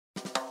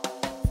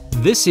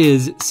This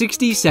is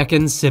 60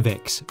 Seconds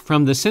Civics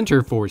from the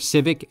Center for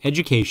Civic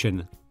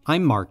Education.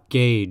 I'm Mark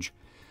Gage.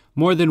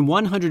 More than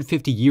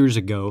 150 years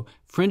ago,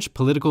 French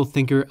political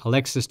thinker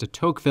Alexis de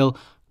Tocqueville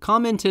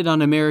commented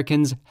on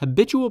Americans'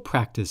 habitual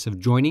practice of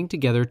joining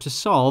together to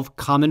solve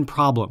common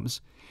problems.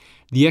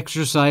 The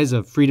exercise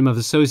of freedom of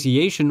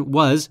association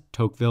was,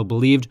 Tocqueville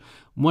believed,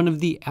 one of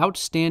the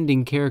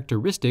outstanding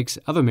characteristics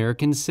of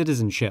American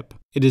citizenship.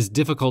 It is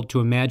difficult to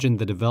imagine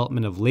the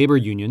development of labor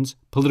unions,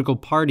 political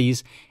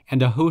parties,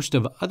 and a host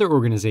of other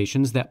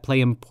organizations that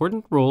play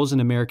important roles in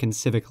American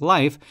civic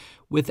life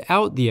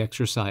without the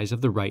exercise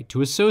of the right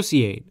to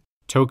associate.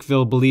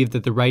 Tocqueville believed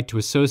that the right to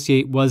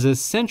associate was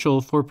essential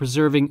for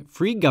preserving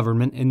free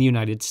government in the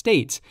United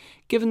States,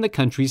 given the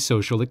country's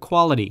social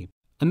equality.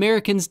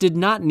 Americans did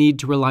not need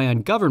to rely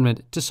on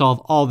government to solve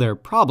all their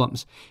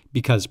problems,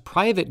 because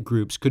private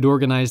groups could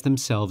organize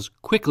themselves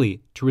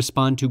quickly to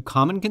respond to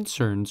common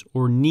concerns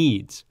or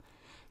needs.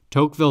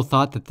 Tocqueville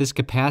thought that this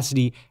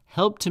capacity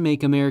helped to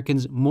make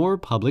Americans more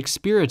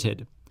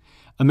public-spirited.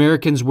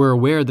 Americans were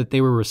aware that they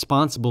were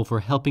responsible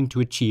for helping to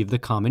achieve the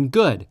common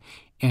good,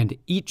 and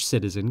each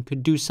citizen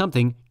could do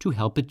something to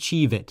help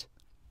achieve it.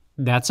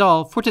 That's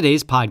all for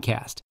today's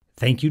podcast.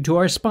 Thank you to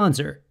our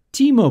sponsor,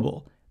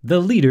 T-Mobile, the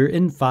leader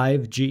in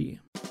 5G.